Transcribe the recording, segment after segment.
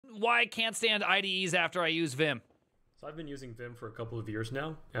why I can't stand IDEs after I use Vim. So I've been using Vim for a couple of years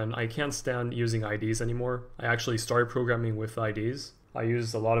now, and I can't stand using IDEs anymore. I actually started programming with IDEs. I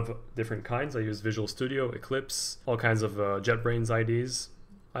use a lot of different kinds. I use Visual Studio, Eclipse, all kinds of JetBrains IDEs.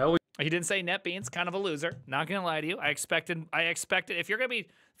 He didn't say NetBeans, kind of a loser. Not gonna lie to you. I expected if you're gonna be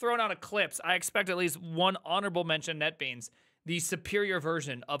throwing out Eclipse, I expect at least one honorable mention NetBeans, the superior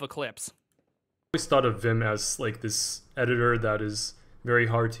version of Eclipse. I always thought of Vim as like this editor that is very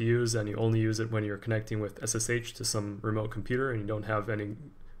hard to use, and you only use it when you're connecting with SSH to some remote computer and you don't have any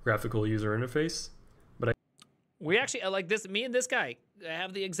graphical user interface. But we actually like this. Me and this guy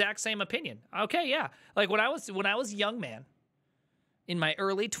have the exact same opinion. Okay, yeah. Like when I was a young man, in my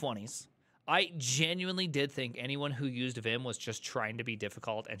early 20s, I genuinely did think anyone who used Vim was just trying to be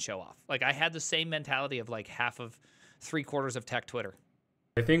difficult and show off. Like I had the same mentality of like half of 3/4 of tech Twitter.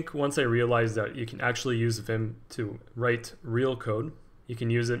 I think once I realized that you can actually use Vim to write real code, you can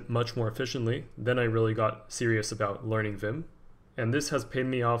use it much more efficiently, then I really got serious about learning Vim. And this has paid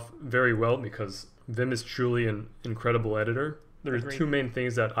me off very well because Vim is truly an incredible editor. There are two main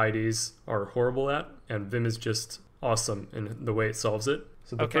things that IDEs are horrible at, and Vim is just awesome in the way it solves it.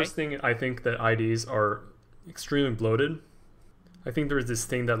 So the first thing, I think that IDEs are extremely bloated. I think there's this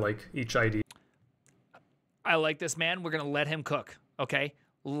thing that like each IDE... I like this man. We're going to let him cook, okay?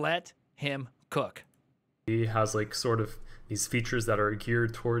 Let him cook. He has like sort of these features that are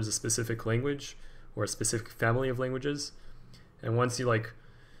geared towards a specific language or a specific family of languages. And once you like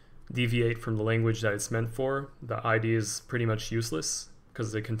deviate from the language that it's meant for, the IDE is pretty much useless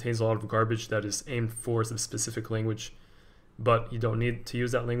because it contains a lot of garbage that is aimed for a specific language, but you don't need to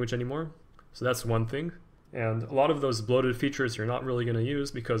use that language anymore. So that's one thing. And a lot of those bloated features you're not really going to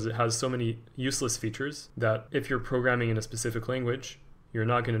use because it has so many useless features that if you're programming in a specific language, you're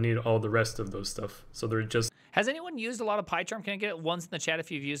not going to need all the rest of those stuff. So they're just... Has anyone used a lot of PyCharm? Can I get ones in the chat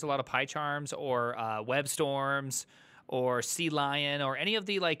if you've used a lot of PyCharms or WebStorms or Sea Lion or any of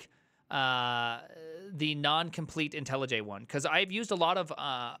the like the non-complete IntelliJ one? Because I've used a lot of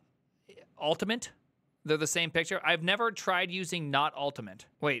Ultimate. They're the same picture. I've never tried using not Ultimate.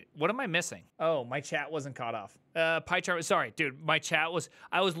 Wait, what am I missing? Oh, my chat wasn't caught off. PyCharm. Sorry, dude. My chat was.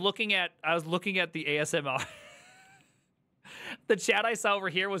 I was looking at the ASMR. The chat I saw over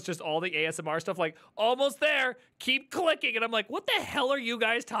here was just all the ASMR stuff. Like almost there. Keep clicking, and I'm like, what the hell are you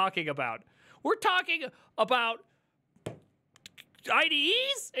guys talking about? We're talking about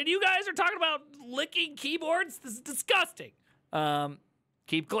IDEs, and you guys are talking about licking keyboards. This is disgusting.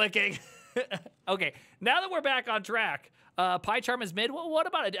 Keep clicking. Okay, now that we're back on track, PyCharm is mid. Well, what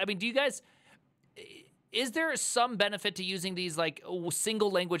about it? I mean, do you guys... Is there some benefit to using these like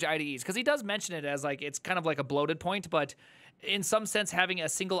single language IDEs? Because he does mention it as like it's kind of like a bloated point, but in some sense, having a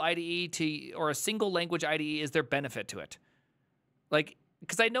single IDE or a single language IDE, is there benefit to it? Like,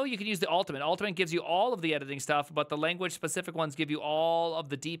 because I know you can use the Ultimate. Ultimate gives you all of the editing stuff, but the language specific ones give you all of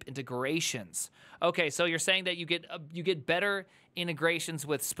the deep integrations. Okay, so you're saying that you get better integrations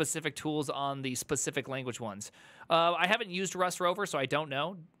with specific tools on the specific language ones. I haven't used Rust Rover, so I don't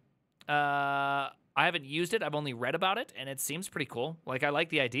know. I haven't used it. I've only read about it, and it seems pretty cool. Like, I like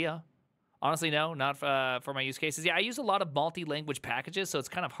the idea. Honestly, no, not for my use cases. Yeah, I use a lot of multi-language packages, so it's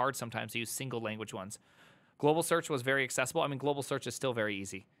kind of hard sometimes to use single language ones. Global search was very accessible. I mean, global search is still very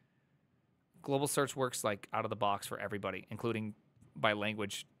easy. Global search works, like, out of the box for everybody, including by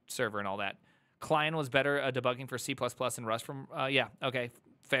language server and all that. Client was better debugging for C++ and Rust from... yeah, okay,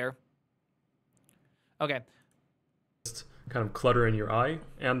 fair. Okay. Kind of clutter in your eye,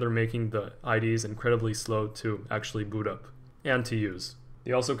 and they're making the IDEs incredibly slow to actually boot up and to use.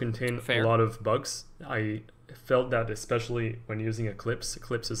 They also contain a lot of bugs. I felt that especially when using Eclipse.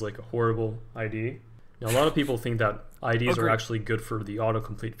 Eclipse is like a horrible IDE. Now, a lot of people think that IDEs are actually good for the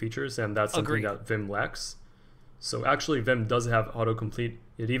autocomplete features, and that's something that Vim lacks. So actually, Vim does have autocomplete.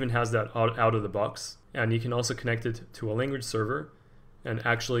 It even has that out of the box, and you can also connect it to a language server and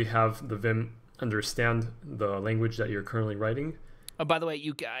actually have the Vim understand the language that you're currently writing. Oh, by the way,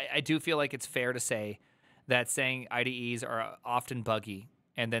 I do feel like it's fair to say that saying IDEs are often buggy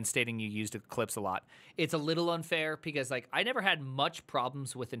and then stating you used Eclipse a lot. It's a little unfair because like I never had much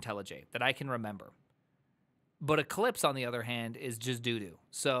problems with IntelliJ that I can remember. But Eclipse, on the other hand, is just doo-doo.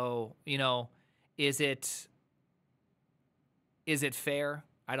 So, you know, is it fair?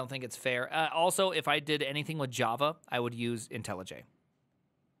 I don't think it's fair. Also, if I did anything with Java, I would use IntelliJ.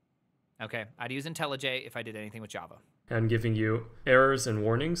 Okay, I'd use IntelliJ if I did anything with Java. And giving you errors and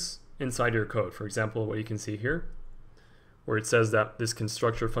warnings inside your code. For example, what you can see here, where it says that this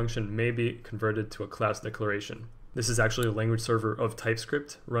constructor function may be converted to a class declaration. This is actually a language server of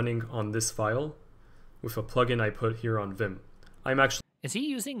TypeScript running on this file with a plugin I put here on Vim. Is he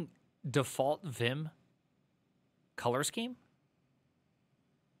using default VIM color scheme?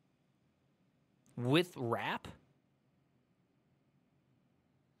 With wrap?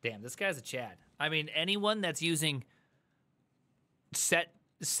 Damn, this guy's a Chad. I mean, anyone that's using set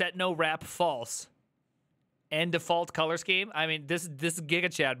no wrap false and default color scheme, I mean, this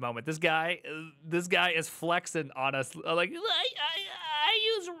Giga Chad moment. This guy is flexing on us. Like,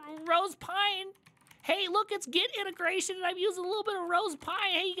 I use rose pine. Hey, look, it's Git integration, and I'm using a little bit of rose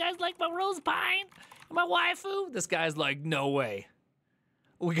pine. Hey, you guys like my rose pine? My waifu? This guy's like, no way.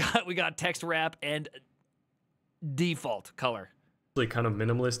 We got text wrap and default color. Kind of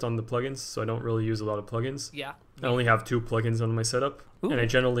minimalist on the plugins, so I don't really use a lot of plugins. Yeah. I only have 2 plugins on my setup, and I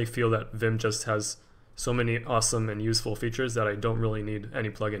generally feel that Vim just has so many awesome and useful features that I don't really need any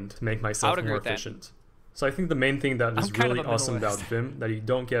plugin to make myself more efficient. So I think the main thing that is really awesome about Vim that you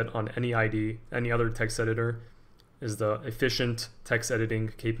don't get on any IDE, any other text editor, is the efficient text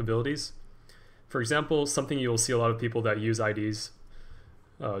editing capabilities. For example, something you'll see a lot of people that use IDEs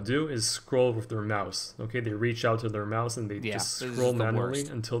do is scroll with their mouse. Okay, they reach out to their mouse and they just scroll manually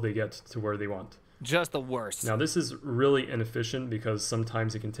until they get to where they want. Just the worst. Now this is really inefficient because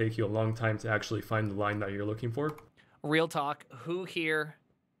sometimes it can take you a long time to actually find the line that you're looking for. Real talk, who here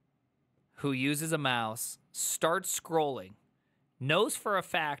who uses a mouse, starts scrolling, knows for a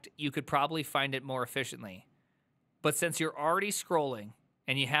fact you could probably find it more efficiently, but since you're already scrolling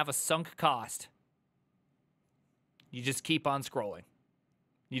and you have a sunk cost, you just keep on scrolling.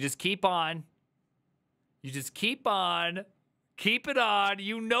 You just keep on. You just keep on. Keep it on.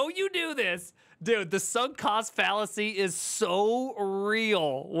 You know you do this. Dude, the sunk cost fallacy is so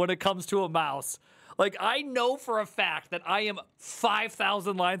real when it comes to a mouse. Like, I know for a fact that I am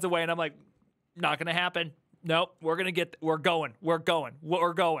 5,000 lines away, and I'm like, not going to happen. Nope, we're going.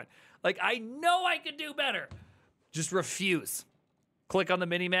 Like, I know I could do better. Just refuse. Click on the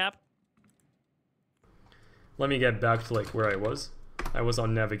mini map. Let me get back to like where I was. I was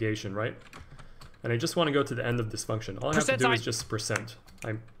on navigation, right? And I just want to go to the end of this function. All I have to do is just %.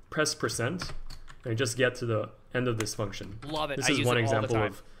 I press %, and I just get to the end of this function. Love it. This is one example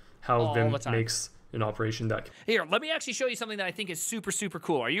of how Vim makes an operation that... Here, let me actually show you something that I think is super, super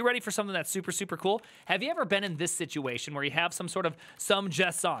cool. Are you ready for something that's super, super cool? Have you ever been in this situation where you have some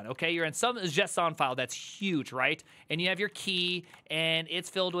JSON, okay? You're in some JSON file that's huge, right? And you have your key, and it's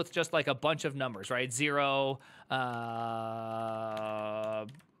filled with just like a bunch of numbers, right? 0,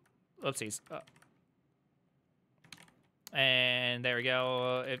 oopsies. And there we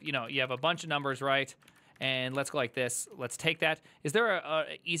go. If, you know, you have a bunch of numbers, right? And let's go like this. Let's take that. Is there a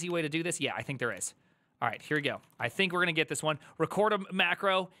easy way to do this? Yeah, I think there is. All right, here we go. I think we're going to get this one. Record a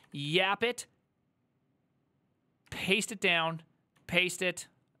macro, yap it, paste it down, paste it.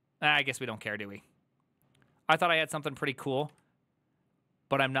 I guess we don't care, do we? I thought I had something pretty cool,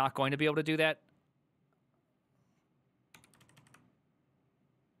 but I'm not going to be able to do that.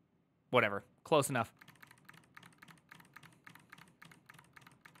 Whatever. Close enough.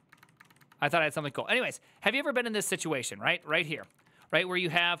 I thought I had something cool. Anyways, have you ever been in this situation, right? Right here, right? Where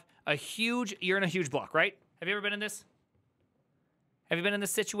you have you're in a huge block, right? Have you ever been in this? Have you been in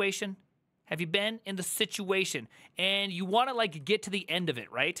this situation? Have you been in the situation and you want to like get to the end of it,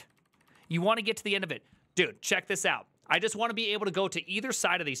 right? You want to get to the end of it. Dude, check this out. I just want to be able to go to either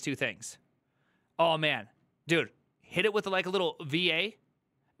side of these two things. Oh man, dude, hit it with like a little VA.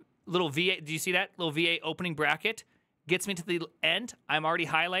 Little VA, do you see that? Little VA opening bracket. Gets me to the end. I'm already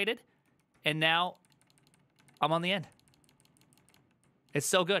highlighted. And now I'm on the end. It's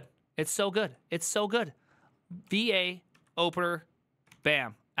so good. It's so good. It's so good. VA, opener,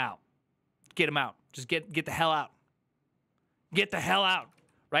 bam, out. Get him out. Just get the hell out. Get the hell out,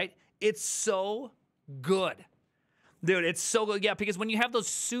 right? It's so good. Dude, it's so good. Yeah, because when you have those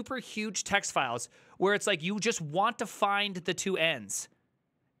super huge text files where it's like you just want to find the two ends,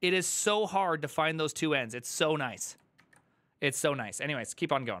 it is so hard to find those two ends. It's so nice. It's so nice. Anyways,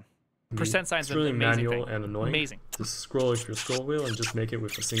 keep on going. Percent signs it's really an amazing manual thing. And annoying. Amazing. Just scroll with your scroll wheel and just make it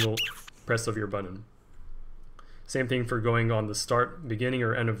with a single press of your button. Same thing for going on the start, beginning,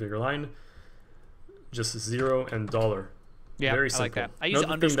 or end of your line. Just 0 and $. Yeah, very simple. I like that. I use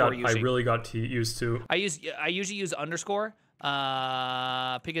Another underscore thing that I really got used to. I usually use underscore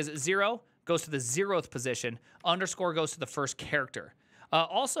because 0 goes to the 0th position. Underscore goes to the first character.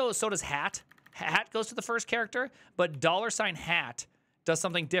 Also, so does hat. Hat goes to the first character, but $hat does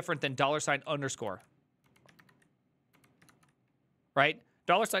something different than $underscore. Right?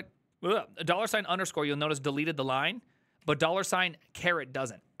 $underscore, you'll notice deleted the line, but $caret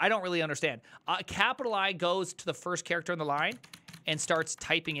doesn't. I don't really understand. Capital I goes to the first character in the line and starts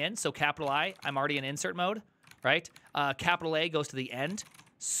typing in. So capital I, I'm already in insert mode. right? Capital A goes to the end.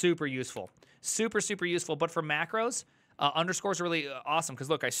 Super useful. Super, super useful. But for macros, underscores are really awesome because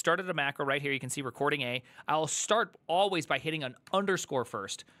look, I started a macro right here. You can see recording A. I'll start always by hitting an underscore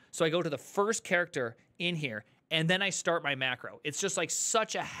first. So I go to the first character in here and then I start my macro. It's just like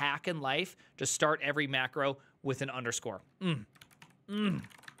such a hack in life to start every macro with an underscore.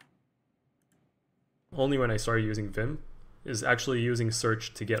 Only when I started using Vim is actually using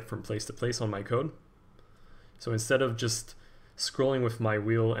search to get from place to place on my code. So instead of just scrolling with my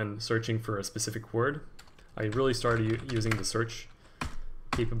wheel and searching for a specific word, I really started using the search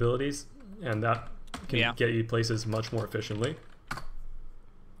capabilities, and that can get you places much more efficiently.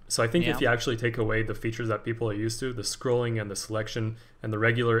 So I think if you actually take away the features that people are used to, the scrolling and the selection and the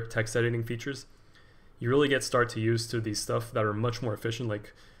regular text editing features, you really start to used to these stuff that are much more efficient,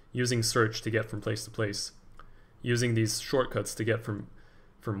 like using search to get from place to place, using these shortcuts to get from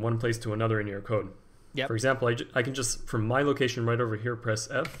one place to another in your code. Yep. For example, I can just, from my location right over here, press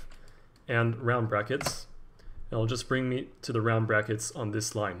F and round brackets. And it'll just bring me to the round brackets on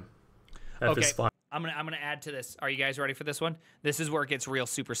this line. F is fine. I'm gonna add to this. Are you guys ready for this one? This is where it gets real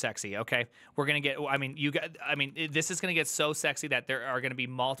super sexy. Okay, we're gonna get. This is gonna get so sexy that there are gonna be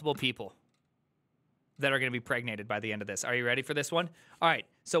multiple people that are gonna be pregnated by the end of this. Are you ready for this one? All right.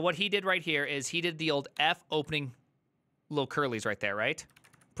 So what he did right here is he did the old F opening little curlies right there, right?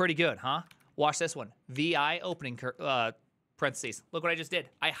 Pretty good, huh? Watch this one. VI opening parentheses. Look what I just did.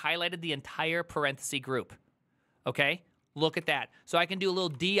 I highlighted the entire parenthesis group. Okay? Look at that. So I can do a little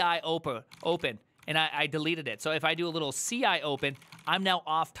DI open, and I deleted it. So if I do a little CI open, I'm now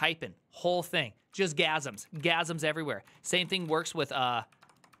off typing. Whole thing. Just gasms. Gasms everywhere. Same thing works with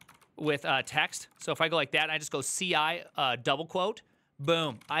text. So if I go like that, and I just go CI double quote,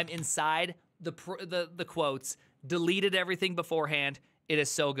 boom. I'm inside the quotes, deleted everything beforehand. It is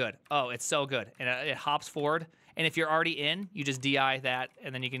so good. Oh, it's so good. And it hops forward. And if you're already in, you just DI that,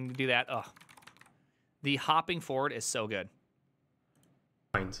 and then you can do that. Oh, the hopping forward is so good.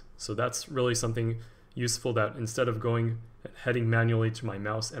 So that's really something useful, that instead of heading manually to my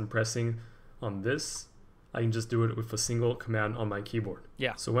mouse and pressing on this, I can just do it with a single command on my keyboard.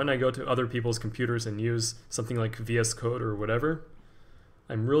 Yeah. So when I go to other people's computers and use something like VS Code or whatever,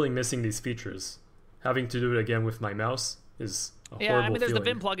 I'm really missing these features. Having to do it again with my mouse is a horrible feeling. There's the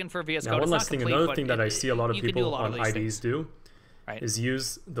VIM plugin for VS Code. Now, one last thing, another thing that I see a lot of people on IDEs things. do is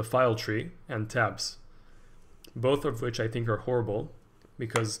use the file tree and tabs, both of which I think are horrible,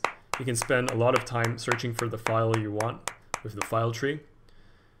 because you can spend a lot of time searching for the file you want with the file tree,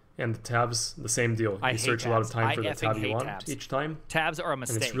 and the tabs, the same deal. You search a lot of time for the tab you want each time. Tabs are a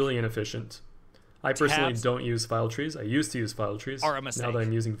mistake. And it's really inefficient. I personally don't use file trees. I used to use file trees. Are a mistake. Now that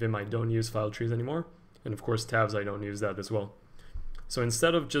I'm using Vim, I don't use file trees anymore. And of course, tabs, I don't use that as well. So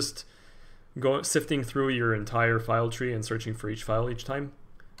instead of just sifting through your entire file tree and searching for each file each time,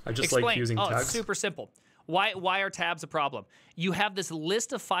 I just like using tags. It's super simple. Why are tabs a problem? You have this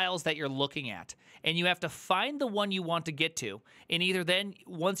list of files that you're looking at, and you have to find the one you want to get to. And either then,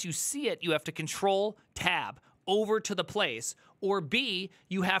 once you see it, you have to control tab over to the place, or B,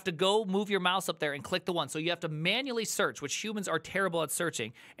 you have to go move your mouse up there and click the one. So you have to manually search, which humans are terrible at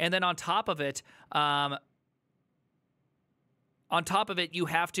searching. And then on top of it, you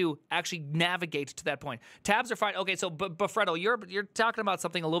have to actually navigate to that point. Tabs are fine. Okay, so Buffredo, you're talking about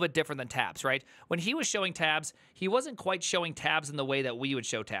something a little bit different than tabs, right? When he was showing tabs, he wasn't quite showing tabs in the way that we would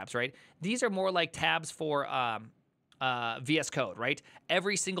show tabs, right? These are more like tabs for VS Code, right?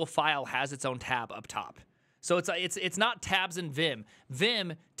 Every single file has its own tab up top. So it's not tabs in Vim.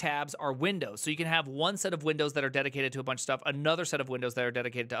 Vim tabs are windows. So you can have one set of windows that are dedicated to a bunch of stuff, another set of windows that are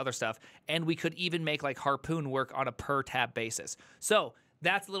dedicated to other stuff, and we could even make like Harpoon work on a per tab basis. So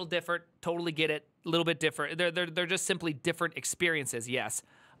that's a little different. Totally get it. A little bit different. They're just simply different experiences, yes.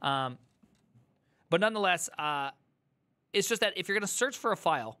 But nonetheless, it's just that if you're going to search for a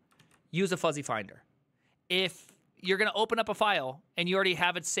file, use a fuzzy finder. If you're going to open up a file and you already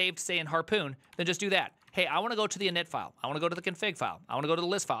have it saved, say in Harpoon, then just do that. Hey, I want to go to the init file. I want to go to the config file. I want to go to the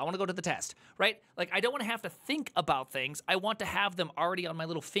list file. I want to go to the test, right? Like, I don't want to have to think about things. I want to have them already on my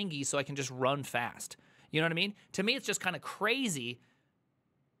little fingy so I can just run fast. You know what I mean? To me, it's just kind of crazy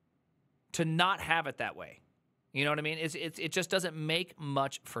to not have it that way. You know what I mean? It just doesn't make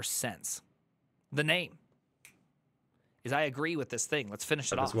much for sense. The name is I agree with this thing. Let's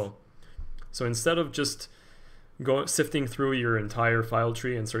finish it off. As well. So instead of just sifting through your entire file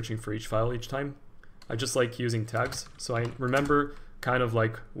tree and searching for each file each time, I just like using tags. So I remember kind of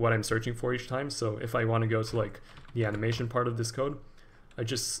like what I'm searching for each time. So if I want to go to like the animation part of this code, I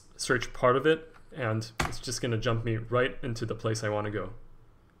just search part of it and it's just going to jump me right into the place I want to go.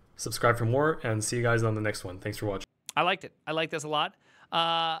 subscribe for more, and see you guys on the next one. Thanks for watching. I liked it. I like this a lot.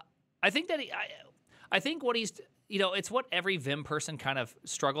 I think that I think what he's, you know, it's what every Vim person kind of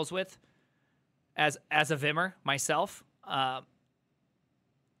struggles with as a Vimmer myself.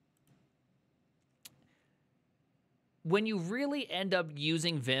 When you really end up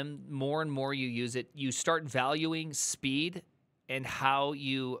using Vim, more and more you use it, you start valuing speed and how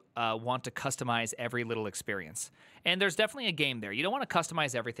you want to customize every little experience. And there's definitely a game there. You don't want to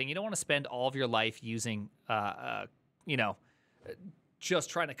customize everything. You don't want to spend all of your life using, you know, just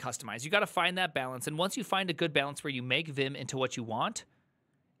trying to customize. You got to find that balance. And once you find a good balance where you make Vim into what you want,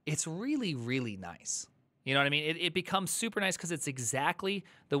 it's really, really nice. You know what I mean? It becomes super nice because it's exactly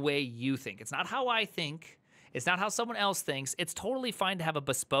the way you think. It's not how I think. It's not how someone else thinks. It's totally fine to have a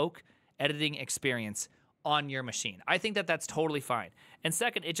bespoke editing experience on your machine. I think that that's totally fine. And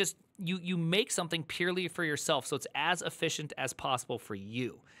second, it just, you make something purely for yourself, so it's as efficient as possible for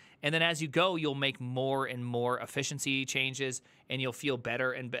you. And then as you go, you'll make more and more efficiency changes, and you'll feel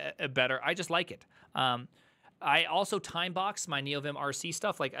better and better. I just like it. I also time box my NeoVim RC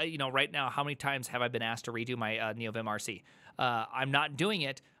stuff. Like, you know, right now, how many times have I been asked to redo my NeoVim RC? I'm not doing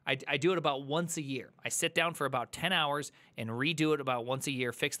it. I do it about once a year. I sit down for about 10 hours and redo it about once a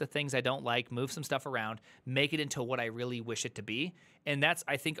year, fix the things I don't like, move some stuff around, make it into what I really wish it to be. And that's,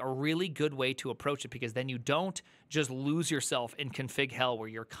 I think, a really good way to approach it, because then you don't just lose yourself in config hell where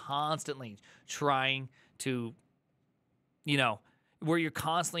you're constantly trying to, you know, where you're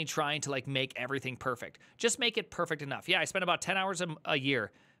constantly trying to like make everything perfect. Just make it perfect enough. Yeah, I spend about 10 hours a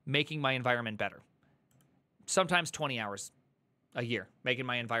year making my environment better. Sometimes 20 hours a year making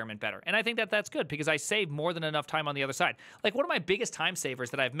my environment better. And I think that that's good, because I save more than enough time on the other side. Like, one of my biggest time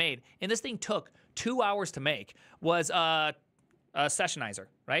savers that I've made, and this thing took 2 hours to make, was a sessionizer,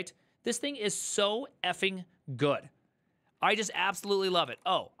 right? This thing is so effing good. I just absolutely love it.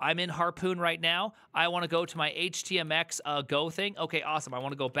 Oh, I'm in Harpoon right now. I want to go to my HTMX Go thing. Okay, awesome. I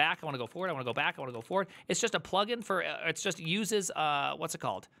want to go back. I want to go forward. I want to go back. I want to go forward. It's just a plugin for, it's just uses, what's it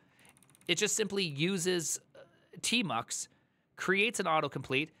called? It just simply uses Tmux, creates an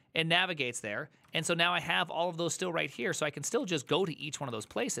autocomplete, and navigates there. And so now I have all of those still right here, so I can still just go to each one of those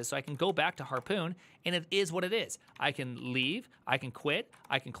places. So I can go back to Harpoon, and it is what it is. I can leave, I can quit,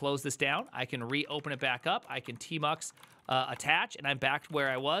 I can close this down, I can reopen it back up, I can Tmux attach, and I'm back where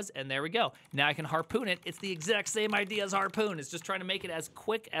I was, and there we go. Now I can Harpoon it. It's the exact same idea as Harpoon. It's just trying to make it as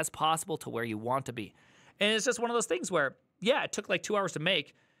quick as possible to where you want to be. And it's just one of those things where, yeah, it took like 2 hours to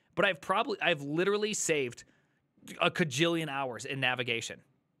make, but I've literally saved a cajillion hours in navigation.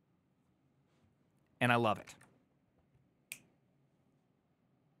 And I love it.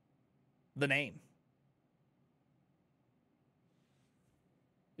 The name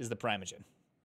is the Primogen.